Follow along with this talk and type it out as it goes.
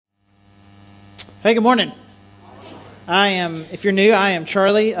Hey, good morning. If you're new, I am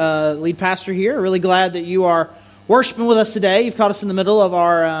Charlie, lead pastor here. Really glad that you are worshiping with us today. You've caught us in the middle of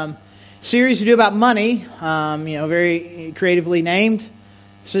our series we do about money, very creatively named.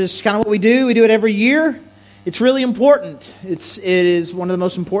 So this is kind of what we do. We do it every year. It's really important. It is one of the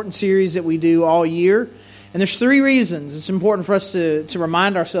most important series that we do all year. And there's three reasons it's important for us to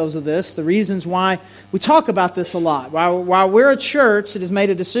remind ourselves of this. The reasons why we talk about this a lot. While we're a church that has made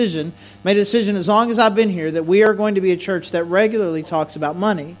a decision as long as I've been here, that we are going to be a church that regularly talks about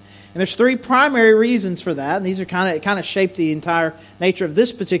money. And there's three primary reasons for that. And these are kind of shape the entire nature of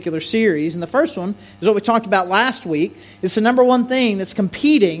this particular series. And the first one is what we talked about last week. It's the number one thing that's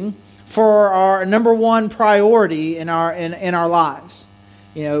competing for our number one priority in our lives.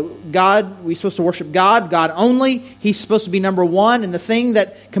 You know, God, we're supposed to worship God only. He's supposed to be number one. And the thing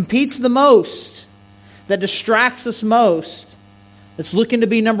that competes the most, that distracts us most, that's looking to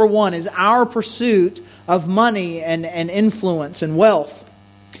be number one, is our pursuit of money and influence and wealth.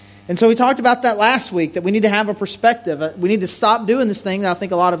 And so we talked about that last week, that we need to have a perspective. We need to stop doing this thing that I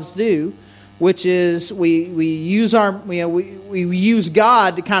think a lot of us do, which is we use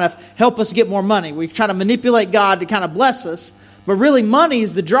God to kind of help us get more money. We try to manipulate God to kind of bless us. But really, money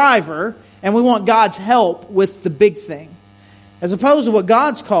is the driver, and we want God's help with the big thing. As opposed to what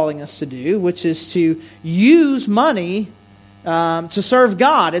God's calling us to do, which is to use money to serve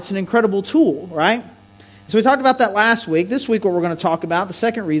God. It's an incredible tool, right? So we talked about that last week. This week, what we're going to talk about, the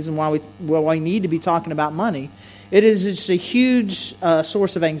second reason why we need to be talking about money, it's a huge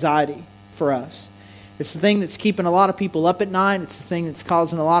source of anxiety for us. It's the thing that's keeping a lot of people up at night. It's the thing that's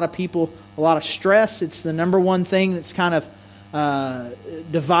causing a lot of people a lot of stress. It's the number one thing that's kind of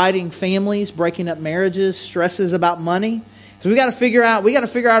dividing families, breaking up marriages, stresses about money. So we got to figure out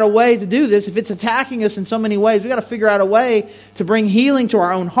a way to do this. If it's attacking us in so many ways, we got to figure out a way to bring healing to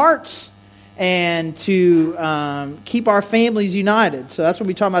our own hearts and to keep our families united. So that's what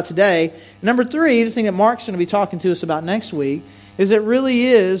we're talking about today. Number three, the thing that Mark's going to be talking to us about next week, is it really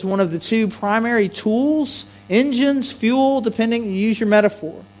is one of the two primary tools, engines, fuel, depending, you use your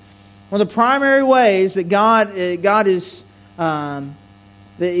metaphor. One of the primary ways that God is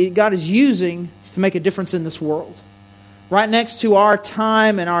using to make a difference in this world. Right next to our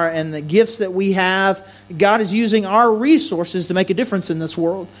time and the gifts that we have, God is using our resources to make a difference in this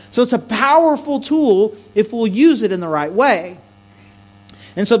world. So it's a powerful tool if we'll use it in the right way.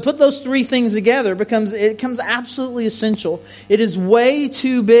 And so put those three things together, it becomes absolutely essential. It is way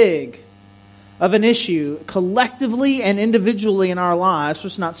too big of an issue collectively and individually in our lives for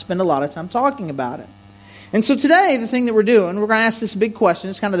us not spend a lot of time talking about it. And so today, the thing that we're doing, we're going to ask this big question.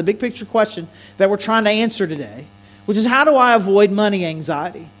 It's kind of the big picture question that we're trying to answer today, which is, how do I avoid money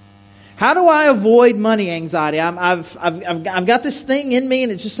anxiety? How do I avoid money anxiety? I've got this thing in me,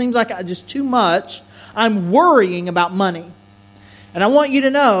 and it just seems like just too much. I'm worrying about money. And I want you to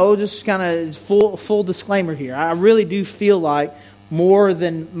know, just kind of full disclaimer here, I really do feel like more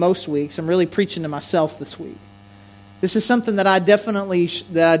than most weeks, I'm really preaching to myself this week. This is something that I definitely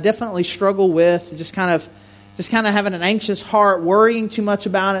struggle with, just kind of having an anxious heart, worrying too much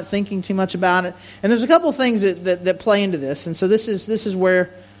about it, thinking too much about it. And there's a couple of things that play into this. And so this is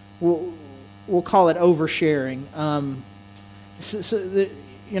where we'll call it oversharing.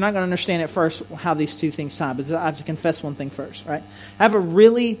 You're not going to understand at first how these two things tie, but I have to confess one thing first, right? I have a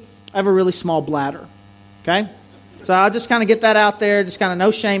really small bladder, okay? So I'll just kind of get that out there, just kind of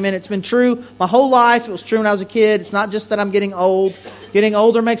no shame in it. It's been true my whole life. It was true when I was a kid. It's not just that I'm getting old. Getting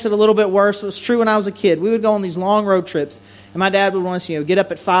older makes it a little bit worse. It was true when I was a kid. We would go on these long road trips, and my dad would want us, get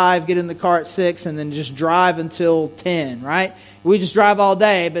up at 5, get in the car at 6, and then just drive until 10, right? We just drive all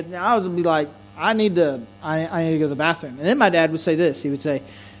day, but I would be like, I need to go to the bathroom. And then my dad would say this. He would say,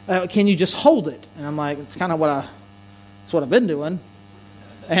 can you just hold it? And I'm like, it's kind of what I've been doing.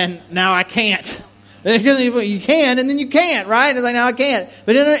 And now I can't. You can, and then you can't, right? And like, now I can't.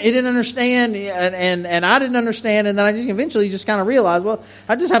 But it didn't understand, and I didn't understand, and then I eventually just kind of realized, well,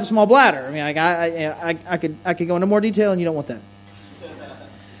 I just have a small bladder. I mean, I could go into more detail, and you don't want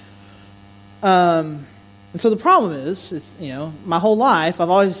that. And so the problem is, my whole life, I've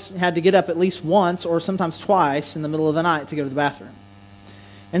always had to get up at least once or sometimes twice in the middle of the night to go to the bathroom.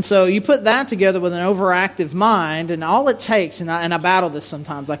 And so you put that together with an overactive mind, and all it takes, and I battle this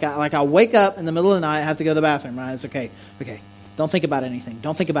sometimes. Like I wake up in the middle of the night, I have to go to the bathroom. Right? It's okay. Don't think about anything.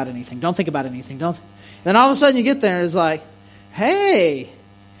 Don't think about anything. Don't think about anything. Then all of a sudden you get there, and it's like, hey,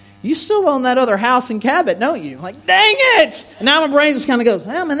 you still own that other house in Cabot, don't you? I'm like, dang it! And now my brain just kind of goes,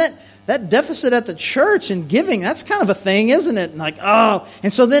 well, man, that deficit at the church and giving, that's kind of a thing, isn't it? And like, oh.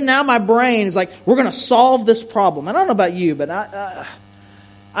 And so then now my brain is like, we're going to solve this problem. I don't know about you, but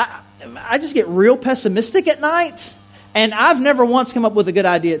I just get real pessimistic at night, and I've never once come up with a good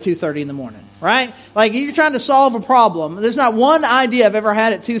idea at 2:30 in the morning, right? Like, you're trying to solve a problem. There's not one idea I've ever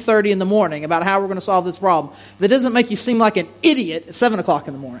had at 2:30 in the morning about how we're going to solve this problem that doesn't make you seem like an idiot at 7 o'clock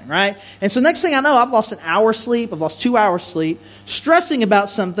in the morning, right? And so next thing I know, I've lost an hour's sleep, I've lost 2 hours sleep, stressing about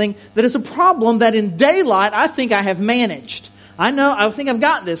something that is a problem that in daylight I think I have managed. I think I've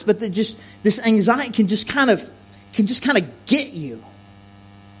got this, but this anxiety can just kind of get you.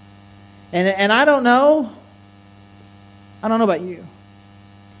 And I don't know about you.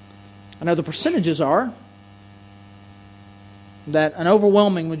 I know the percentages are that an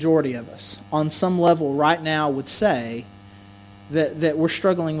overwhelming majority of us, on some level right now, would say that we're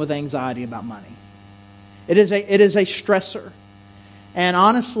struggling with anxiety about money. It is a stressor. And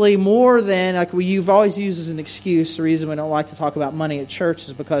honestly, more than, like you've always used as an excuse, the reason we don't like to talk about money at church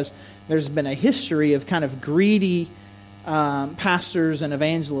is because there's been a history of kind of greedy pastors and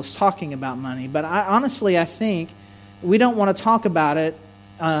evangelists talking about money. But I think we don't want to talk about it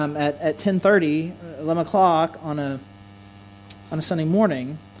at 10:30, 11 o'clock on a Sunday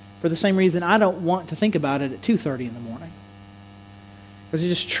morning for the same reason I don't want to think about it at 2:30 in the morning. Because it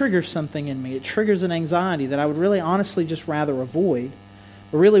just triggers something in me. It triggers an anxiety that I would really honestly just rather avoid.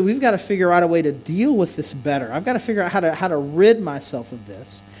 But really, we've got to figure out a way to deal with this better. I've got to figure out how to rid myself of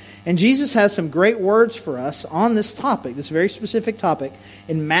this. And Jesus has some great words for us on this topic, this very specific topic,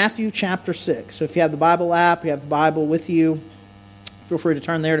 in Matthew chapter 6. So if you have the Bible app, you have the Bible with you, feel free to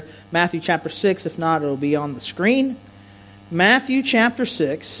turn there to Matthew chapter 6. If not, it'll be on the screen. Matthew chapter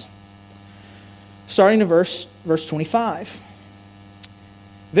 6, starting in verse 25.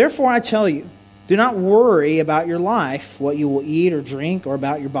 Therefore I tell you, do not worry about your life, what you will eat or drink, or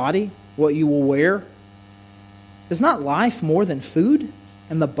about your body, what you will wear. Is not life more than food,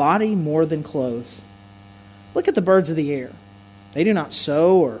 and the body more than clothes? Look at the birds of the air. They do not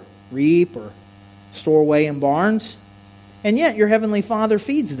sow or reap or store away in barns, and yet your heavenly Father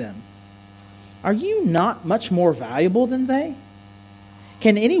feeds them. Are you not much more valuable than they?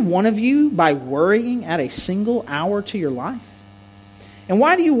 Can any one of you, by worrying, add a single hour to your life? And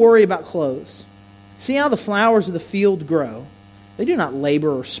why do you worry about clothes? See how the flowers of the field grow. They do not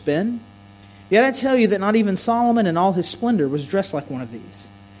labor or spin. Yet I tell you that not even Solomon in all his splendor was dressed like one of these.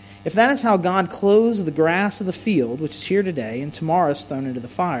 If that is how God clothes the grass of the field, which is here today, and tomorrow is thrown into the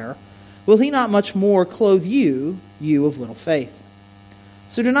fire, will he not much more clothe you, you of little faith?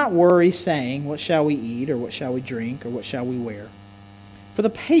 So do not worry, saying, what shall we eat, or what shall we drink, or what shall we wear? For the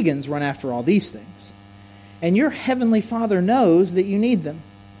pagans run after all these things. And your heavenly Father knows that you need them.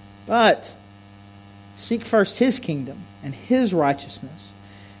 But seek first his kingdom and his righteousness,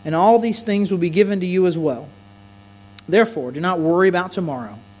 and all these things will be given to you as well. Therefore, do not worry about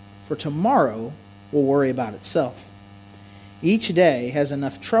tomorrow, for tomorrow will worry about itself. Each day has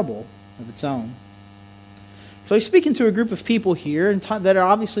enough trouble of its own. So he's speaking to a group of people here that are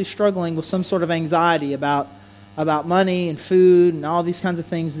obviously struggling with some sort of anxiety about money and food and all these kinds of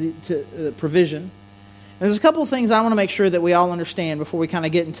things, provision. And there's a couple of things I want to make sure that we all understand before we kind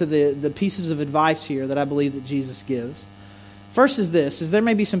of get into the pieces of advice here that I believe that Jesus gives. First is this: there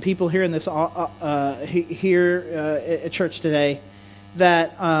may be some people here in this at church today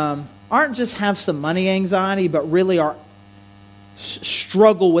that aren't just have some money anxiety, but really are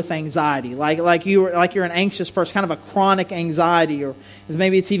struggle with anxiety, like you're an anxious person, kind of a chronic anxiety, or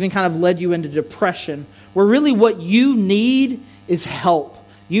maybe it's even kind of led you into depression, where really what you need is help.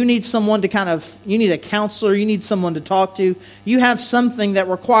 You need someone you need a counselor, you need someone to talk to. You have something that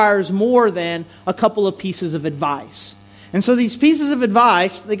requires more than a couple of pieces of advice. And so these pieces of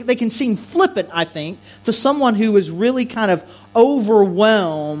advice, they can seem flippant, I think, to someone who is really kind of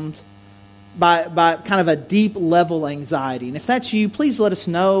overwhelmed by kind of a deep level anxiety. And if that's you, please let us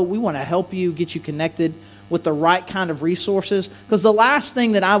know. We want to help you, get you connected with the right kind of resources. Because the last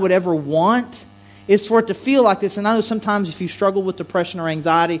thing that I would ever want is for it to feel like this. And I know sometimes if you struggle with depression or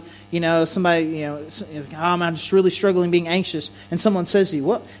anxiety, somebody, I'm just really struggling being anxious. And someone says to you,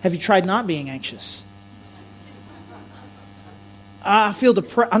 "What? Have you tried not being anxious?" I feel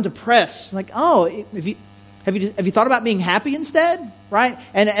I'm depressed. Like, oh, have you thought about being happy instead? Right?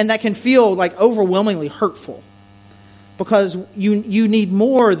 And that can feel like overwhelmingly hurtful, because you need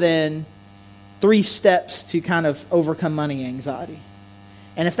more than 3 steps to kind of overcome money anxiety.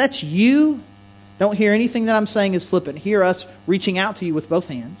 And if that's you, don't hear anything that I'm saying is flippant. Hear us reaching out to you with both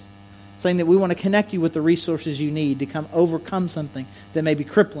hands, saying that we want to connect you with the resources you need to overcome something that may be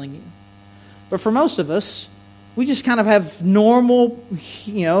crippling you. But for most of us, we just kind of have normal,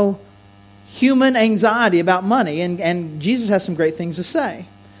 human anxiety about money, and Jesus has some great things to say.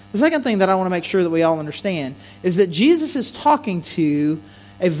 The second thing that I want to make sure that we all understand is that Jesus is talking to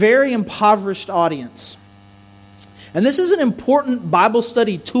a very impoverished audience. And this is an important Bible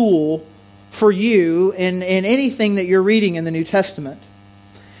study tool for you in anything that you're reading in the New Testament.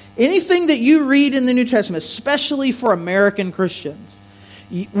 Anything that you read in the New Testament, especially for American Christians,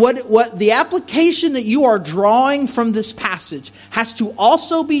 what the application that you are drawing from this passage has to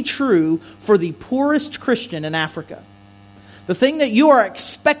also be true for the poorest Christian in Africa. The thing that you are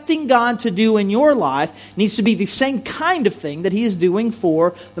expecting God to do in your life needs to be the same kind of thing that He is doing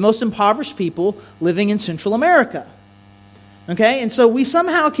for the most impoverished people living in Central America. Okay, and so we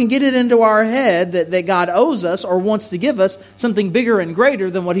somehow can get it into our head that God owes us or wants to give us something bigger and greater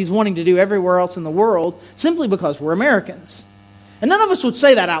than what He's wanting to do everywhere else in the world simply because we're Americans. And none of us would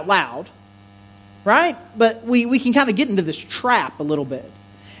say that out loud, right? But we can kind of get into this trap a little bit.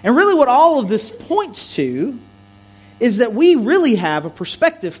 And really what all of this points to is that we really have a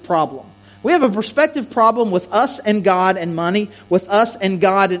perspective problem. We have a perspective problem with us and God and money, with us and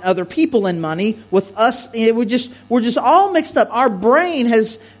God and other people and money, with us. We're just all mixed up. Our brain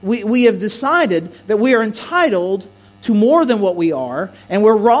we have decided that we are entitled to more than what we are, and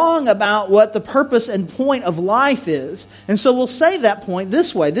we're wrong about what the purpose and point of life is. And so we'll say that point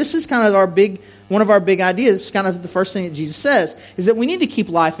this way. This is kind of one of our big ideas, kind of the first thing that Jesus says, is that we need to keep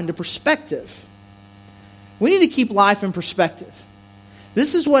life into perspective. We need to keep life in perspective.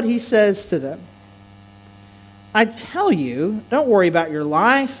 This is what He says to them. I tell you, don't worry about your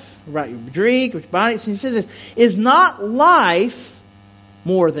life, about your drink, your body. He says this, is not life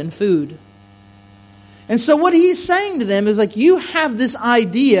more than food? And so what He's saying to them is like, you have this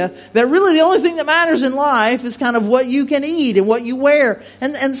idea that really the only thing that matters in life is kind of what you can eat and what you wear.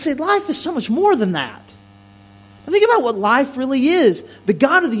 And say life is so much more than that. But think about what life really is. The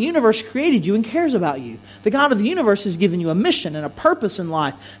God of the universe created you and cares about you. The God of the universe has given you a mission and a purpose in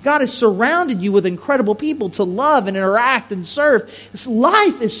life. God has surrounded you with incredible people to love and interact and serve.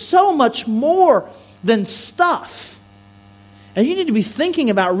 Life is so much more than stuff. And you need to be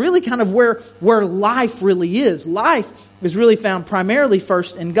thinking about really kind of where life really is. Life is really found primarily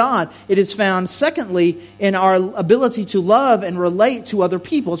first in God. It is found secondly in our ability to love and relate to other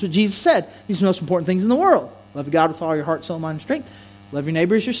people. That's what Jesus said. These are the most important things in the world. Love God with all your heart, soul, mind, and strength. Love your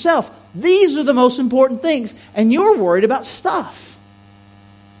neighbor as yourself. These are the most important things. And you're worried about stuff.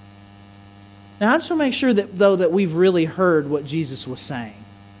 Now, I just want to make sure that we've really heard what Jesus was saying.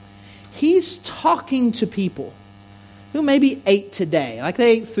 He's talking to people who maybe ate today, like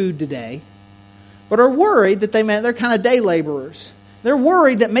they ate food today, but are worried that they're kind of day laborers. They're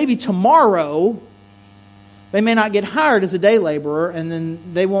worried that maybe tomorrow they may not get hired as a day laborer, and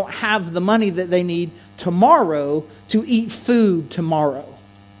then they won't have the money that they need tomorrow to eat food tomorrow.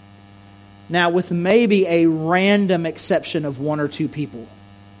 Now, with maybe a random exception of one or two people,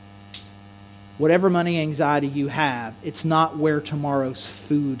 whatever money anxiety you have, it's not where tomorrow's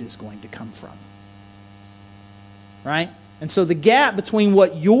food is going to come from. Right? And so the gap between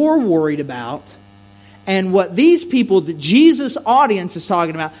what you're worried about and what these people, the Jesus audience is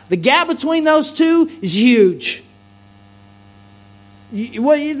talking about, the gap between those two is huge.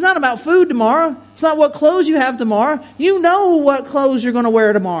 Well, it's not about food tomorrow. It's not what clothes you have tomorrow. You know what clothes you're going to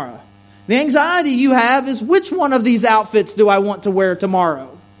wear tomorrow. The anxiety you have is, which one of these outfits do I want to wear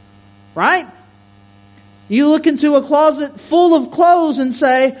tomorrow? Right? You look into a closet full of clothes and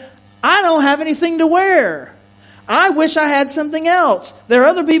say, I don't have anything to wear. I wish I had something else. There are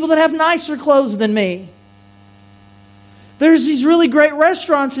other people that have nicer clothes than me. There's these really great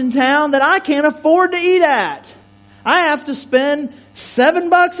restaurants in town that I can't afford to eat at. I have to spend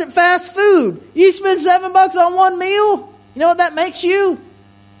 $7 at fast food. You spend $7 on one meal? You know what that makes you?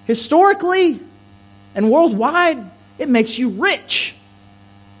 Historically and worldwide, it makes you rich.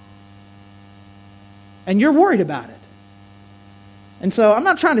 And you're worried about it. And so I'm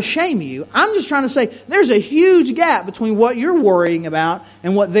not trying to shame you. I'm just trying to say there's a huge gap between what you're worrying about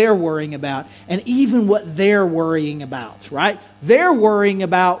and what they're worrying about. And even what they're worrying about, right? They're worrying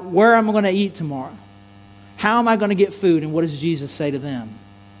about where I'm going to eat tomorrow. How am I going to get food? And what does Jesus say to them?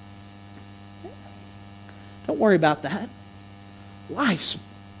 Don't worry about that. Life's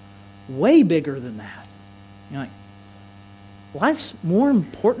way bigger than that. You're like, life's more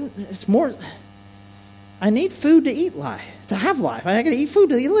important. It's more... I need food to eat life, to have life. I got to eat food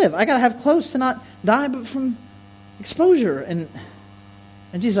to live. I got to have clothes to not die but from exposure. And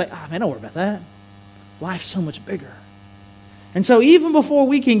Jesus is like, man, don't worry about that. Life's so much bigger. And so even before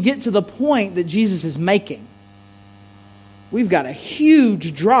we can get to the point that Jesus is making, we've got a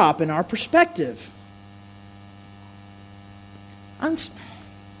huge drop in our perspective. I'm just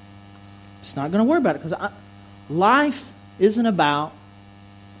not going to worry about it because life isn't about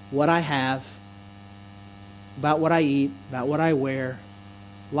what I have, about what I eat, about what I wear.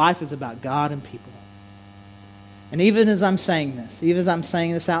 Life is about God and people. And even as I'm saying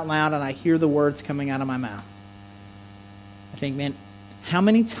this out loud and I hear the words coming out of my mouth, I think, man, how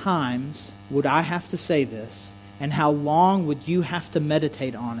many times would I have to say this, and how long would you have to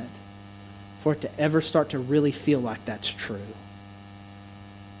meditate on it for it to ever start to really feel like that's true?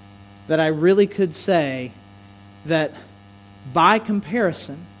 That I really could say that by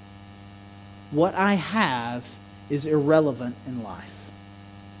comparison, what I have is irrelevant in life.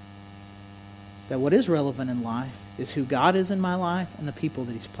 That what is relevant in life is who God is in my life and the people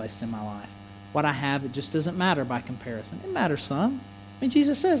that He's placed in my life. What I have, it just doesn't matter by comparison. It matters some. I mean,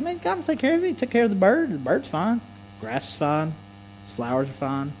 Jesus says, man, God will take care of you. He took care of the bird. The bird's fine. Grass is fine. Flowers are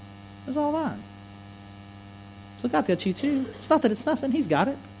fine. It's all fine. So God's got you too. It's not that it's nothing. He's got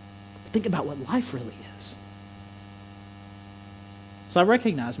it. But think about what life really is. So I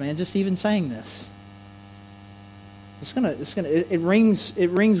recognize, man, just even saying this, it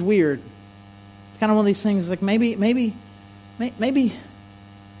rings weird. It's kind of one of these things like maybe I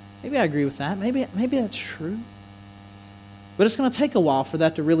agree with that. Maybe that's true. But it's going to take a while for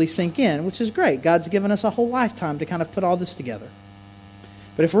that to really sink in, which is great. God's given us a whole lifetime to kind of put all this together.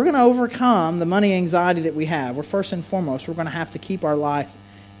 But if we're going to overcome the money anxiety that we have, we're first and foremost, we're going to have to keep our life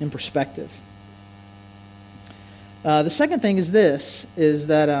in perspective. The second thing is this: is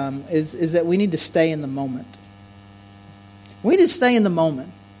that we need to stay in the moment. We need to stay in the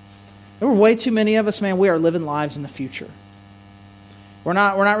moment. There were way too many of us, man. We are living lives in the future. We're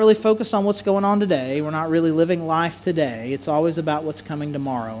not really focused on what's going on today. We're not really living life today. It's always about what's coming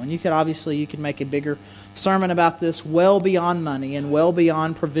tomorrow. And you could make a bigger sermon about this, well beyond money and well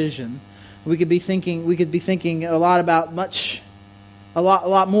beyond provision. We could be thinking a lot about a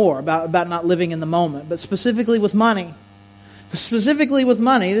lot more about not living in the moment. But specifically with money, this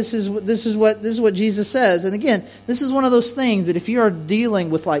is what Jesus says. And again, this is one of those things that if you are dealing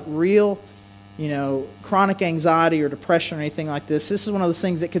with like real, chronic anxiety or depression or anything like this is one of those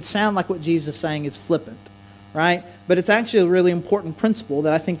things that could sound like what Jesus is saying is flippant, right? But it's actually a really important principle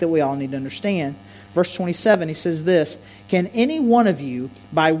that I think that we all need to understand. Verse 27, he says this: can any one of you,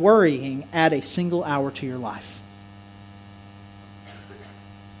 by worrying, add a single hour to your life?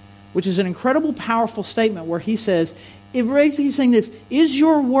 Which is an incredible, powerful statement where he says, he's saying this: is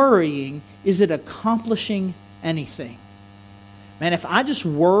your worrying, is it accomplishing anything? Man, if I just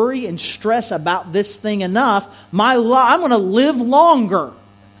worry and stress about this thing enough, I'm going to live longer.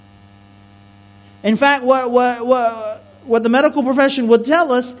 In fact, what the medical profession would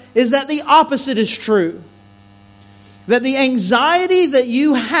tell us is that the opposite is true. That the anxiety that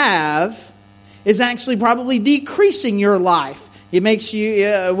you have is actually probably decreasing your life. It makes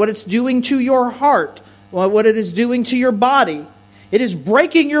you, what it's doing to your heart, what it is doing to your body. It is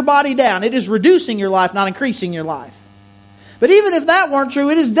breaking your body down. It is reducing your life, not increasing your life. But even if that weren't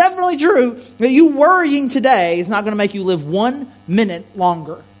true, it is definitely true that you worrying today is not going to make you live 1 minute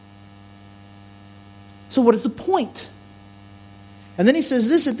longer. So what is the point? And then he says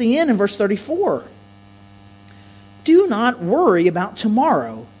this at the end in verse 34. Do not worry about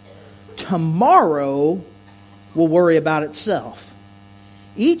tomorrow. Tomorrow will worry about itself.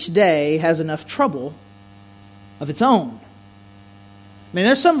 Each day has enough trouble of its own. I mean,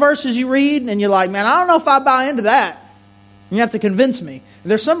 there's some verses you read and you're like, man, I don't know if I buy into that. You have to convince me.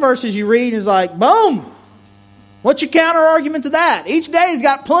 There's some verses you read and it's like, boom! What's your counter argument to that? Each day's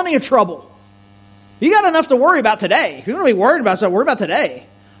got plenty of trouble. You got enough to worry about today. If you want to be worried about something, worry about today.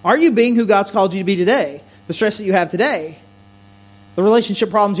 Are you being who God's called you to be today? The stress that you have today. The relationship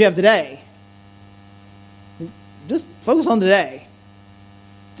problems you have today. Just focus on today.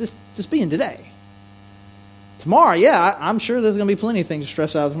 Just being today. Tomorrow, yeah, I'm sure there's going to be plenty of things to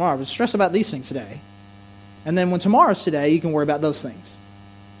stress out tomorrow. But stress about these things today. And then when tomorrow's today, you can worry about those things.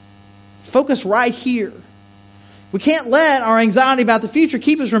 Focus right here. We can't let our anxiety about the future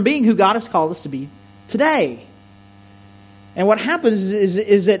keep us from being who God has called us to be today. And what happens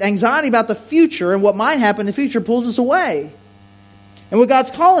is that anxiety about the future and what might happen in the future pulls us away. And what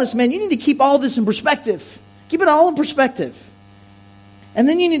God's calling us, man, you need to keep all this in perspective. Keep it all in perspective. And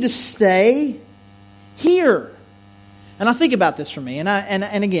then you need to stay here. And I think about this for me.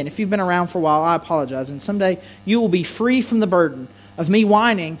 And again, if you've been around for a while, I apologize. And someday you will be free from the burden of me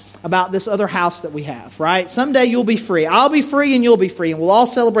whining about this other house that we have, right? Someday you'll be free. I'll be free and you'll be free. And we'll all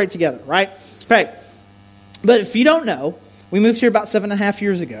celebrate together, right? Okay. But if you don't know, we moved here about 7.5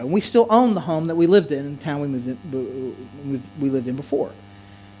 years ago. And we still own the home that we lived in the town we lived in before.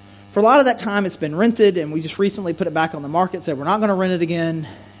 For a lot of that time, it's been rented. And we just recently put it back on the market. Said we're not going to rent it again.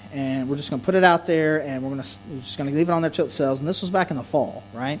 And we're just going to put it out there, and we're just going to leave it on there till it sells. And this was back in the fall,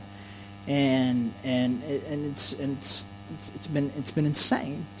 right? And it's it's been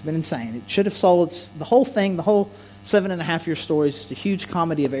insane. It's been insane. It should have sold. The whole thing, the whole 7.5-year story is just a huge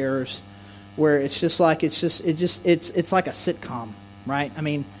comedy of errors, where it's like a sitcom, right? I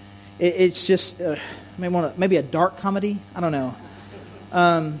mean, it's just maybe a dark comedy. I don't know.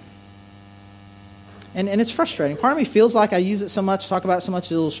 And it's frustrating. Part of me feels like I use it so much, talk about it so much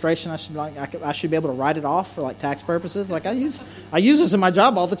as illustration. I should be able to write it off for like tax purposes. Like I use this in my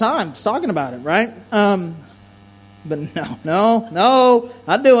job all the time, just talking about it, right? But no,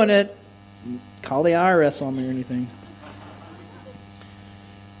 not doing it. Call the IRS on me or anything.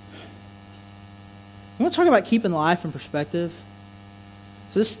 I want to talk about keeping life in perspective.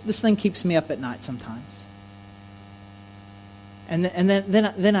 So this thing keeps me up at night sometimes. And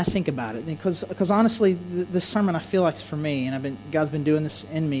then I think about it, because honestly, this sermon I feel like is for me, and God's been doing this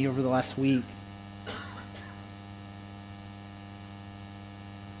in me over the last week.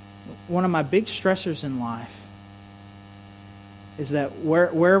 One of my big stressors in life is that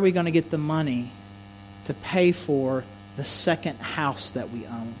where are we going to get the money to pay for the second house that we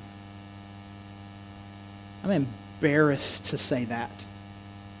own? I'm embarrassed to say that.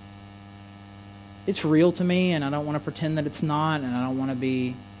 It's real to me, and I don't want to pretend that it's not, and I don't want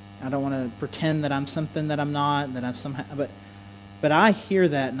to pretend that I'm something that I'm not, that I've somehow, but I hear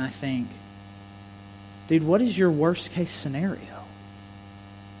that and I think, dude, what is your worst case scenario?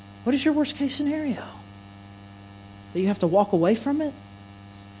 What is your worst case scenario? That you have to walk away from it,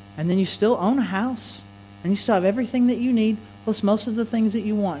 and then you still own a house, and you still have everything that you need, plus most of the things that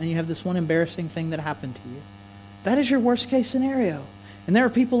you want, and you have this one embarrassing thing that happened to you. That is your worst case scenario. And there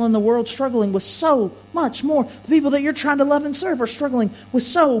are people in the world struggling with so much more. The people that you're trying to love and serve are struggling with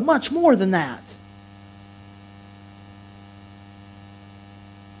so much more than that.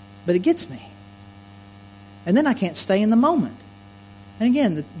 But it gets me. And then I can't stay in the moment. And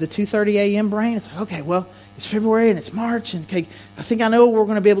again, the 2:30 a.m. brain, it's like, okay, well, it's February and it's March, and okay, I think I know what we're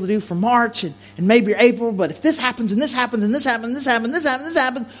going to be able to do for March and maybe April, but if this happens and this happens and this happens and this happens and this happens and this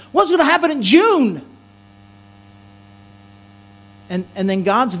happens, what's going to happen in June? And then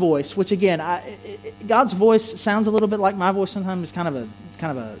God's voice, which again, God's voice sounds a little bit like my voice sometimes. It's kind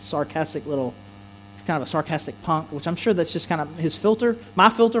of a sarcastic punk, which I'm sure that's just kind of his filter, my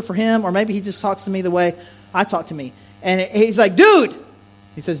filter for him, or maybe he just talks to me the way I talk to me. And he's like, dude,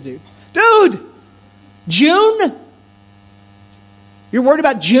 he says, dude, June? You're worried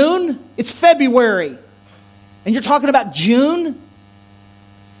about June? It's February. And you're talking about June?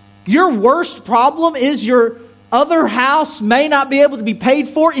 Your worst problem is your other house may not be able to be paid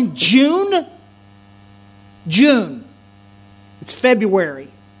for in June? June. It's February.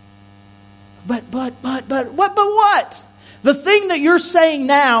 But what? The thing that you're saying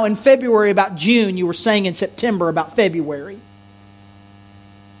now in February about June, you were saying in September about February.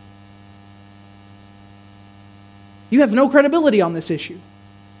 You have no credibility on this issue.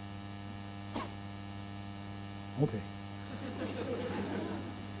 Okay.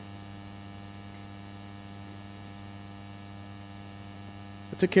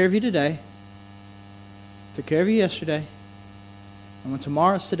 I took care of you today. Took care of you yesterday. And when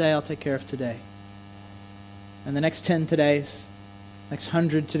tomorrow's today, I'll take care of today. And the next 10 todays, next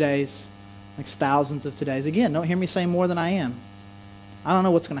 100 todays, next thousands of todays. Again, don't hear me say more than I am. I don't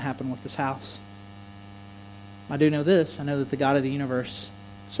know what's going to happen with this house. I do know this. I know that the God of the universe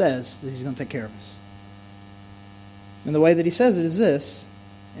says that He's going to take care of us. And the way that He says it is this.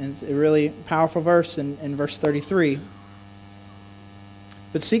 And it's a really powerful verse in verse 33.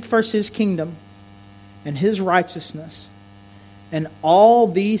 But seek first His kingdom and His righteousness, and all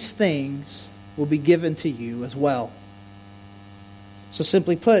these things will be given to you as well. So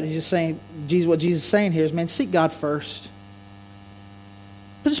simply put, He's just saying, what Jesus is saying here is, man, seek God first.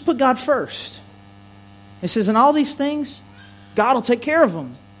 But just put God first. He says, and all these things, God will take care of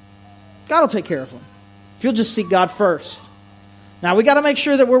them. God will take care of them. If you'll just seek God first. Now, we got to make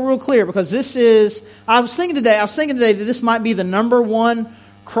sure that we're real clear, because this is, I was thinking today that this might be the number one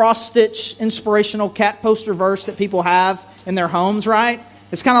cross-stitch inspirational cat poster verse that people have in their homes, right?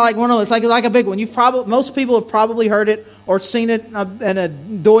 It's kind of like one of those, it's like a big one. Most people have probably heard it or seen it in a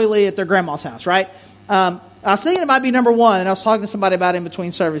doily at their grandma's house, right? I was thinking it might be number one, and I was talking to somebody about it in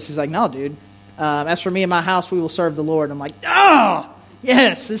between services. He's like, no, dude. As for me and my house, we will serve the Lord. I'm like,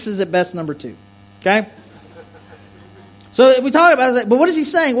 yes, this is at best number two. Okay? So we talk about that, but what is he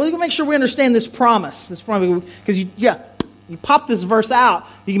saying? Well, we can make sure we understand this promise. This promise, because you pop this verse out,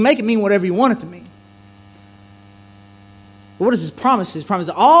 you can make it mean whatever you want it to mean. But what is his promise? His promise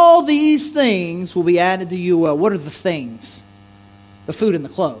that all these things will be added to you. What are the things? The food and the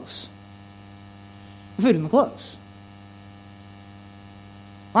clothes. The food and the clothes.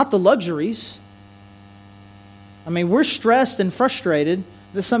 Not the luxuries. I mean, we're stressed and frustrated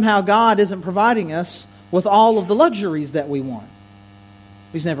that somehow God isn't providing us with all of the luxuries that we want.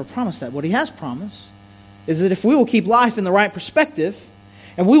 He's never promised that. What He has promised is that if we will keep life in the right perspective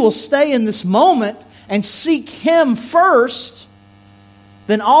and we will stay in this moment and seek Him first,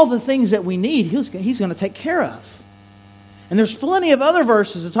 then all the things that we need, He's going to take care of. And there's plenty of other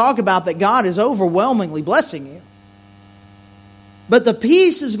verses to talk about that God is overwhelmingly blessing you. But the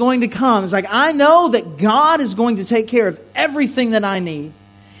peace is going to come. It's like, I know that God is going to take care of everything that I need.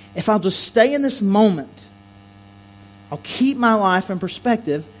 If I'll just stay in this moment, I'll keep my life in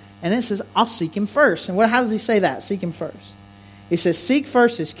perspective. And it says, I'll seek Him first. And how does He say that? Seek Him first. He says, seek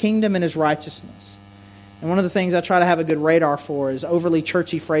first His kingdom and His righteousness. And one of the things I try to have a good radar for is overly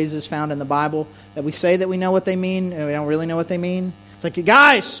churchy phrases found in the Bible that we say that we know what they mean and we don't really know what they mean. It's like,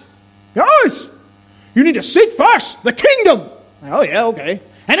 guys, you need to seek first the kingdom. Oh, yeah, okay.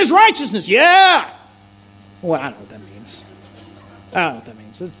 And His righteousness, yeah. Well, I don't know what that means. I don't know what that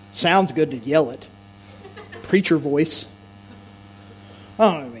means. It sounds good to yell it. Preacher voice. I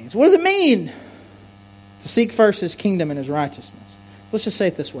don't know what it means. What does it mean to seek first His kingdom and His righteousness? Let's just say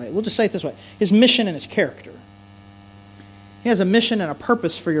it this way. We'll just say it this way. His mission and His character. He has a mission and a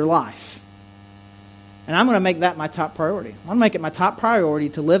purpose for your life. And I'm going to make that my top priority. I'm going to make it my top priority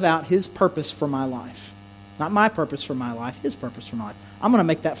to live out His purpose for my life. Not my purpose for my life, His purpose for my life. I'm going to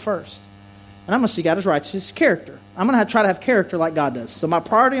make that first. And I'm going to seek out His righteousness, His character. I'm going to try to have character like God does. So my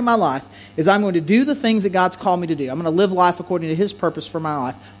priority in my life is I'm going to do the things that God's called me to do. I'm going to live life according to His purpose for my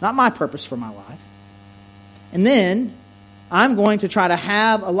life, not my purpose for my life. And then I'm going to try to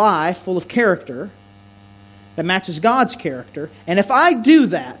have a life full of character that matches God's character. And if I do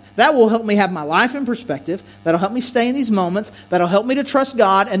that, that will help me have my life in perspective. That'll help me stay in these moments. That'll help me to trust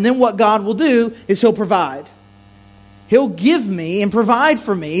God. And then what God will do is He'll provide. He'll give me and provide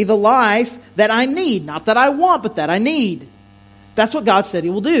for me the life that I need. Not that I want, but that I need. That's what God said He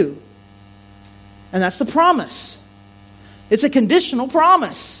will do. And that's the promise. It's a conditional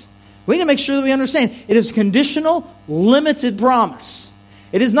promise. We need to make sure that we understand. It is a conditional, limited promise.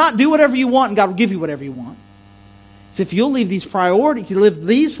 It is not do whatever you want and God will give you whatever you want. It's if you'll leave these priorities, you live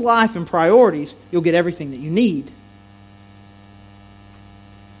these life and priorities, you'll get everything that you need.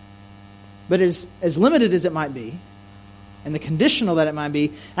 But as limited as it might be, and the conditional that it might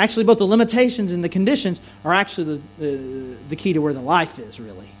be, actually both the limitations and the conditions are actually the key to where the life is,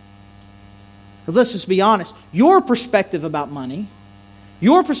 really. But let's just be honest. Your perspective about money,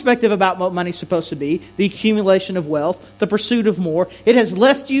 your perspective about what money's supposed to be, the accumulation of wealth, the pursuit of more, it has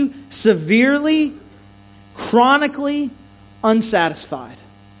left you severely, chronically unsatisfied.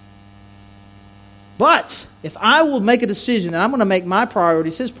 But if I will make a decision that I'm going to make my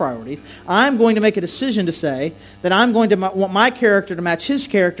priorities His priorities, I'm going to make a decision to say that I'm going to want my character to match His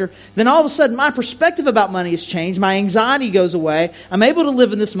character, then all of a sudden my perspective about money has changed. My anxiety goes away. I'm able to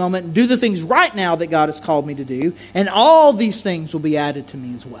live in this moment and do the things right now that God has called me to do. And all these things will be added to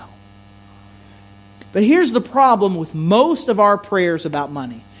me as well. But here's the problem with most of our prayers about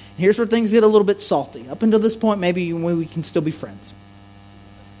money. Here's where things get a little bit salty. Up until this point, maybe we can still be friends.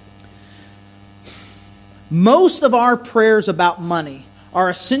 Most of our prayers about money are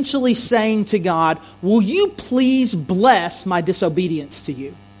essentially saying to God, will you please bless my disobedience to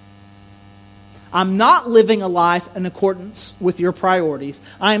you? I'm not living a life in accordance with your priorities.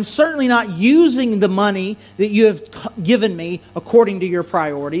 I am certainly not using the money that you have given me according to your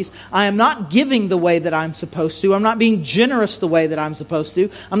priorities. I am not giving the way that I'm supposed to. I'm not being generous the way that I'm supposed to.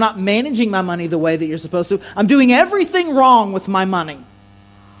 I'm not managing my money the way that you're supposed to. I'm doing everything wrong with my money.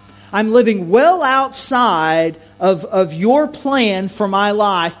 I'm living well outside of your plan for my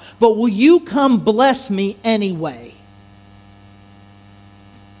life, but will you come bless me anyway?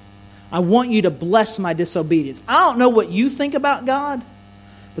 I want you to bless my disobedience. I don't know what you think about God,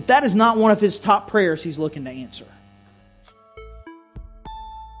 but that is not one of His top prayers He's looking to answer.